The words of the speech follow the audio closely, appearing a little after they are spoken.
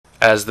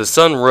As the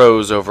sun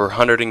rose over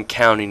Hunterdon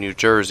County, New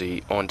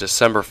Jersey on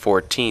December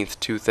 14,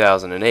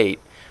 2008,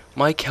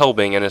 Mike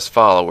Helbing and his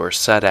followers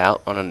set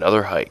out on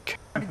another hike.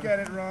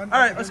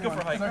 Alright, let's go for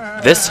a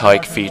hike. This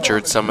hike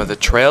featured some of the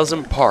trails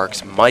and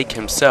parks Mike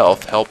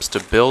himself helps to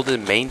build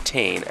and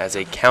maintain as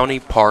a county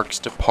parks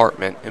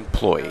department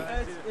employee.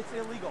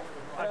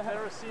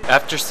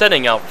 After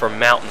setting out for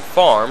Mountain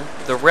Farm,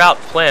 the route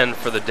planned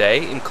for the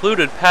day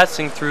included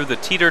passing through the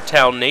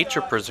Teetertown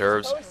Nature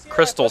Preserve's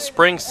Crystal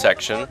Springs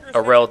section,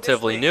 a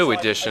relatively new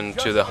addition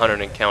to the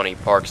Hunterdon County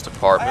Parks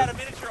Department,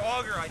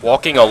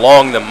 walking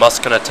along the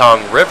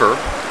Miquin River,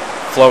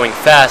 flowing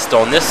fast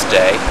on this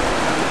day,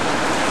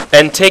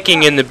 and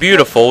taking in the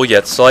beautiful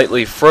yet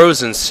slightly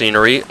frozen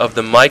scenery of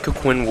the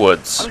Miquin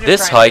Woods.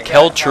 This hike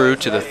held true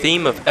to the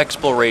theme of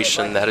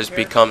exploration that has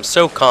become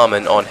so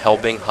common on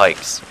Helbing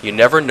hikes. You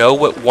never know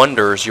what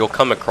wonders you'll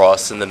come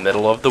across in the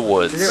middle of the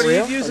woods. What do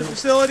you use the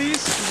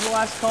facilities? This is the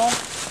last call.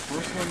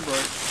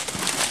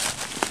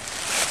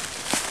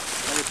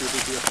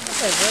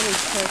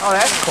 Oh,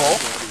 that's cool.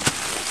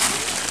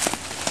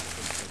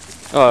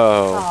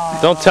 Oh,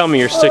 don't tell me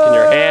you're sticking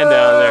your hand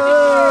down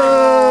there.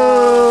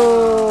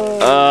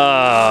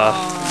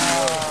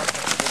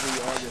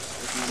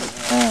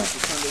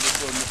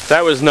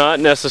 That was not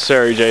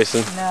necessary,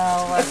 Jason.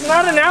 No. It's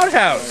not an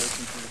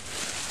outhouse.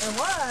 It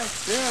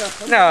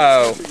was.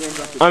 No.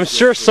 I'm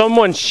sure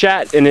someone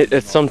shat in it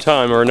at some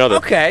time or another.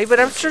 Okay, but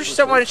I'm sure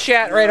someone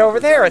shat right over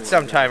there at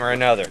some time or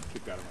another.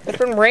 It's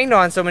been rained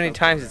on so many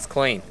times it's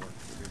clean.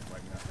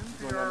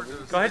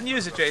 Go ahead and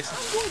use it, Jason.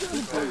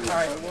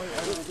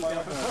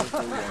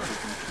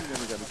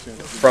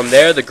 From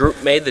there, the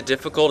group made the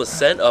difficult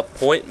ascent up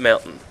Point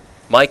Mountain.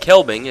 Mike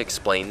Helbing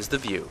explains the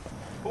view.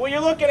 What you're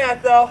looking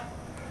at, though,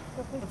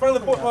 in front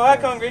of the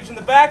Miquin Ridge, in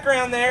the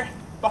background there,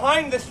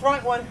 behind this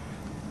front one,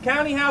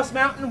 County House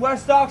Mountain,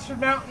 West Oxford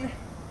Mountain,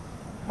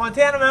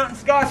 Montana Mountain,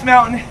 Scotts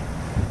Mountain.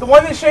 The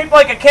one that's shaped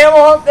like a camel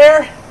hump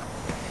there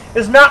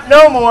is Mount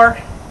No More,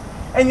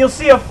 and you'll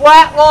see a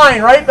flat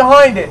line right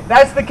behind it.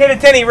 That's the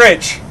Teetertown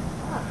Ridge.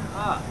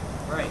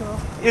 Right.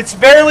 It's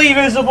barely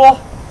visible,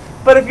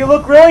 but if you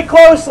look really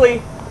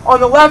closely on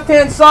the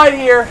left-hand side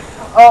here,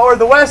 or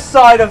the west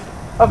side of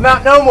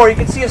Mount No More, you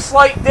can see a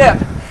slight dip.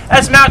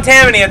 That's Mount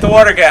Tammany at the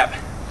water gap.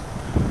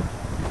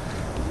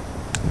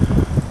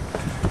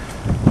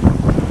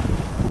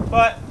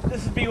 But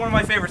this would be one of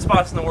my favorite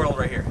spots in the world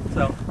right here.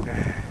 So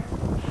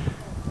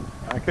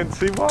I can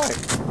see why.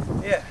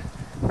 Yeah.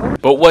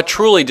 But what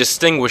truly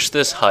distinguished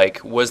this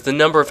hike was the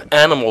number of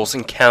animals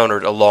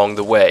encountered along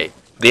the way.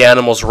 The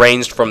animals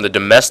ranged from the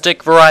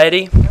domestic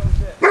variety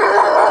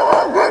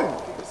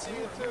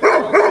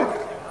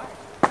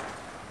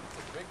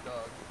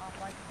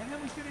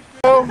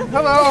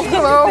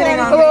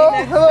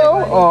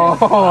Hello.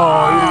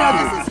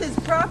 Oh, This is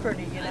his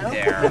property, you know?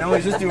 you know,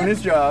 he's just doing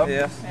his job.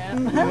 Yeah.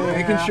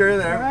 Making sure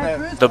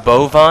that. the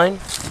bovine,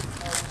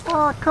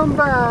 Oh, come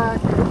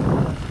back.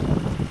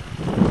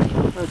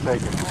 We'll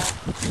take it.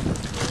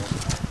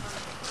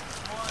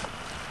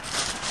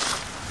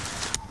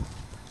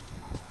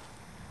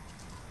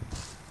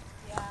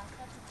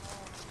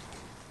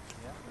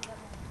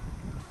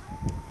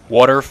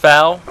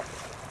 waterfowl,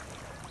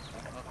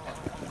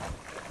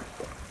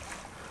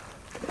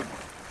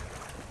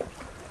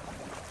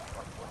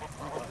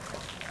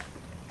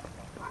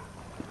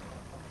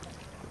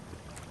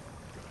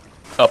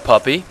 a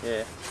puppy,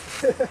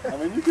 I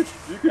mean, you could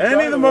Isn't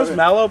he the most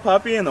mellow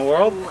puppy in the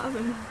world?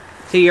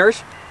 To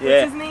yours?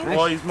 Yeah. his name?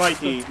 Well, he's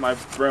Mikey, my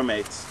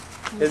roommate's.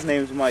 His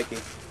name's Mikey.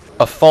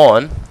 a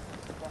fawn,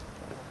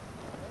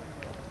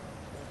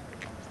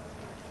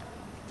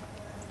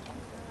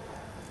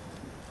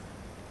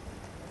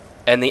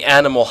 and the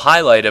animal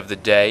highlight of the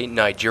day,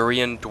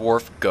 Nigerian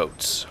dwarf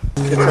goats.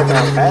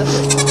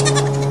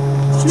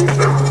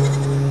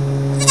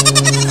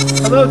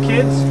 Hello,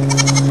 kids.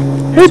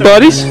 Hey,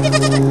 buddies.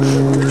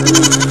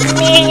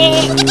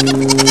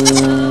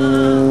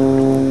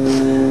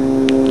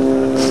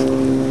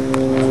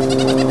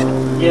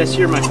 Yes,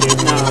 you're my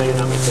favorite. No, you're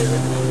not my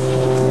favorite.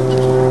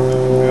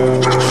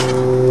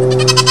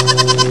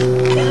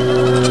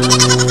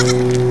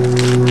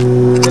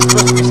 Is it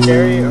supposed to be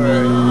scary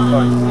or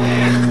fun?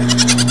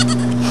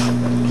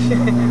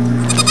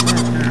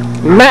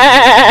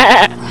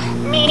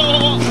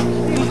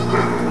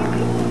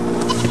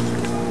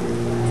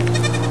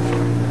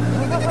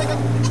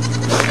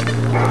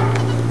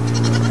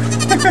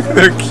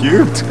 They're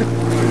cute.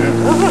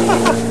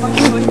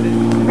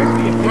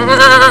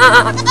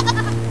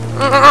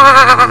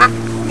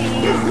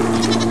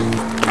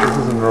 This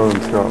is in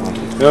Northern Scotland.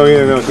 Oh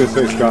yeah, no, I was going to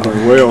say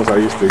Scotland. Wales, I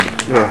used to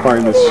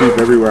find this sheep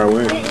everywhere I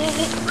went.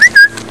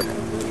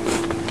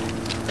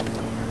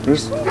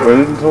 Just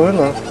waited until they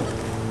left.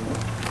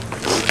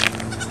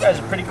 You guys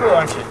are pretty cool,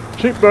 aren't you?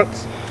 Sheep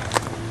butts.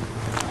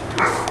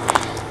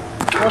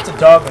 What's a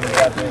dog when you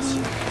got this?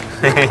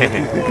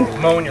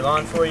 Mowing your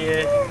lawn for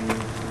you.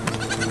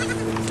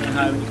 Saying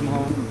hi when you come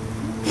home.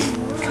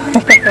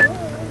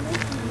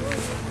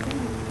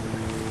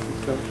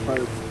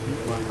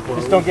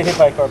 Just don't get hit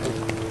by a car,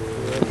 please.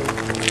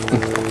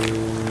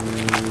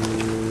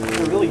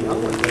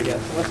 I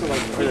guess.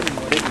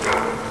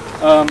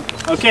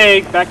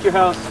 Okay, back to your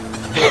house.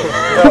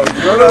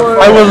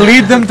 I will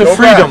lead them to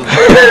freedom.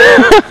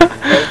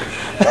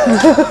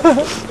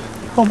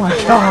 Oh my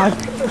God.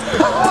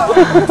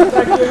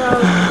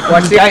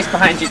 Watch the ice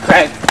behind you,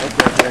 Craig.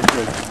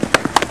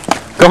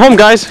 Go home,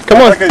 guys.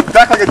 Come on.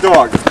 Back like a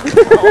dog.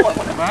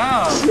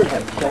 Wow.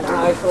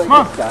 Come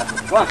on.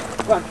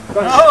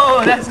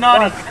 Oh, that's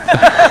naughty.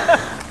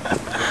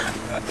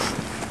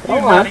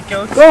 You naughty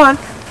goats. Go on.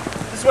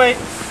 This way.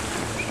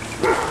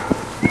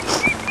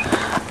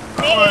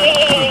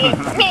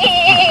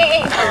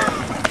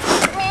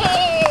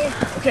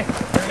 Okay.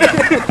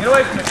 Get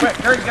away from me, quick.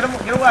 Hurry, get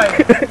away.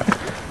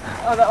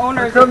 Oh, the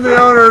owners. Here come the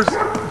owners.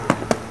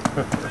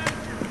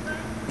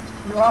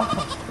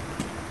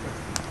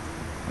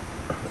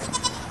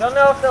 Don't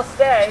know if they'll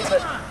stay,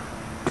 but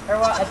or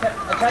what? I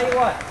tell you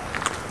what.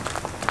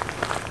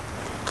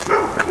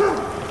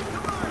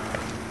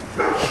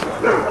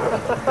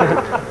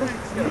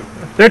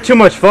 They're too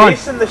much fun.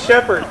 Jason the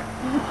shepherd.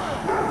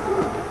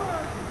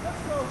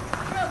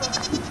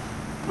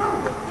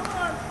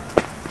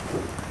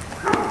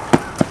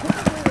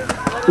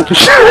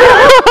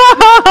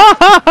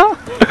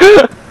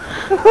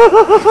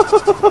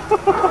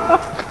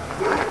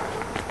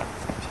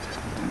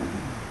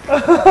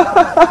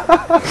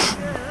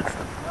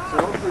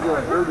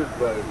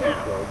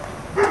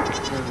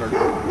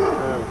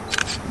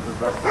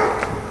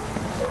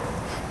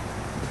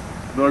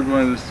 Dog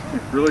mine is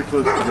really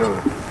close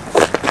together.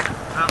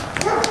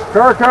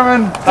 Car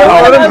coming!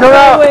 Let him come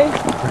out!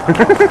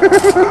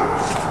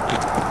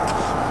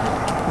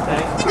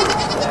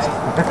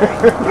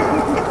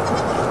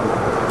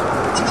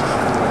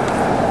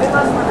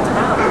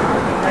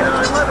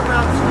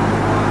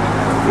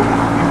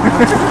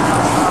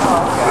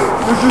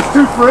 They're just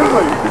too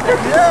friendly.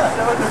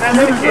 And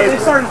they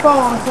started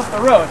following us up the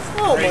road.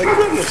 Oh my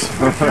goodness.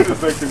 As good as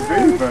they can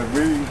be, but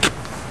we...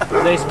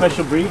 Are they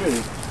special breed?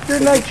 They're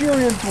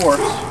Nigerian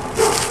dwarfs.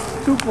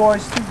 2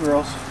 boys, 2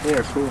 girls. They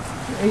are cool.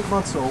 8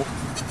 months old.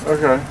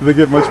 Okay. Do they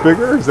get much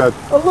bigger, or is that...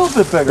 A little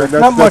bit bigger,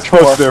 That's, not much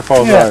close more. to their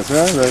full size,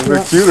 yeah?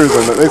 They're cuter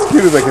than as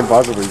cute as they can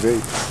possibly be.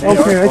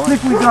 Okay, I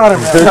think we got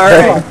him.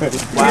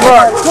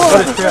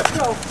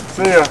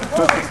 See ya.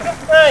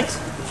 Thanks.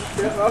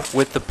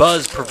 With the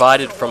buzz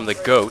provided from the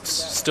goats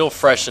still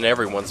fresh in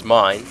everyone's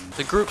mind,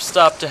 the group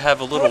stopped to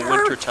have a little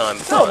wintertime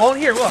No, it fun. won't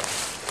hear. Look.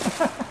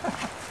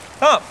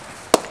 Up.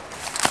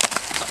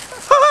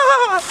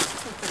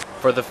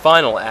 For the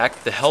final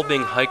act, the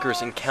Helbing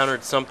hikers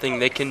encountered something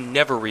they can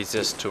never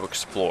resist to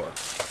explore: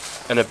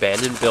 an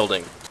abandoned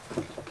building.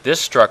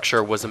 This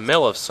structure was a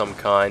mill of some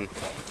kind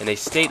in a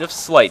state of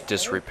slight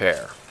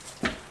disrepair.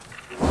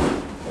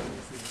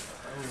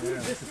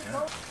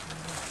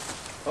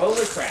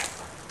 Holy crap.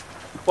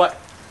 What?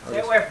 Stay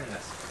away from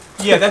this.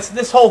 Yeah,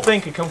 this whole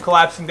thing could come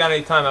collapsing down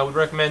any time. I would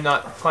recommend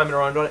not climbing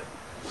around on it.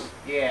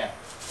 Yeah.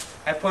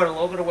 I put a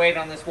little bit of weight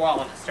on this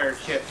wall and it started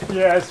shifting.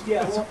 Yeah,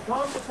 well,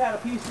 Tom just had a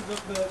piece of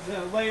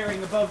the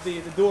layering above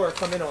the door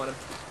come in on him.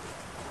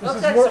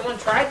 Looks like someone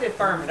tried to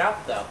firm it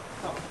up, though.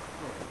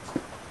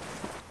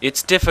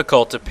 It's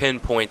difficult to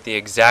pinpoint the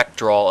exact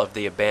draw of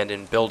the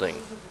abandoned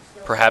building.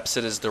 Perhaps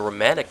it is the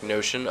romantic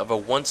notion of a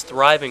once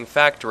thriving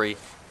factory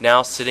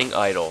now sitting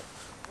idle,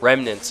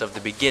 remnants of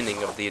the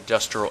beginning of the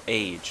industrial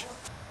age.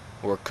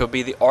 Or it could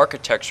be the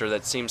architecture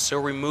that seems so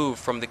removed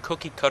from the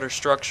cookie-cutter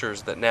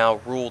structures that now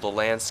rule the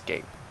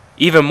landscape.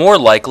 Even more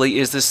likely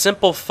is the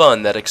simple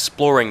fun that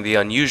exploring the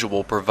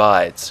unusual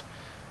provides.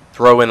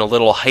 Throw in a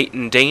little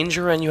heightened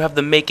danger and you have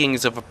the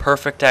makings of a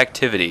perfect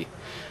activity.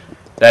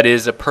 That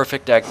is, a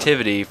perfect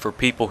activity for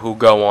people who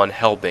go on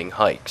Helbing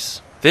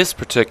hikes. This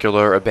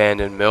particular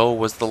abandoned mill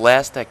was the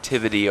last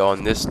activity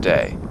on this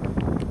day,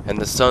 and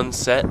the sun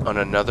set on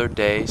another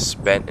day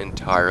spent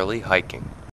entirely hiking.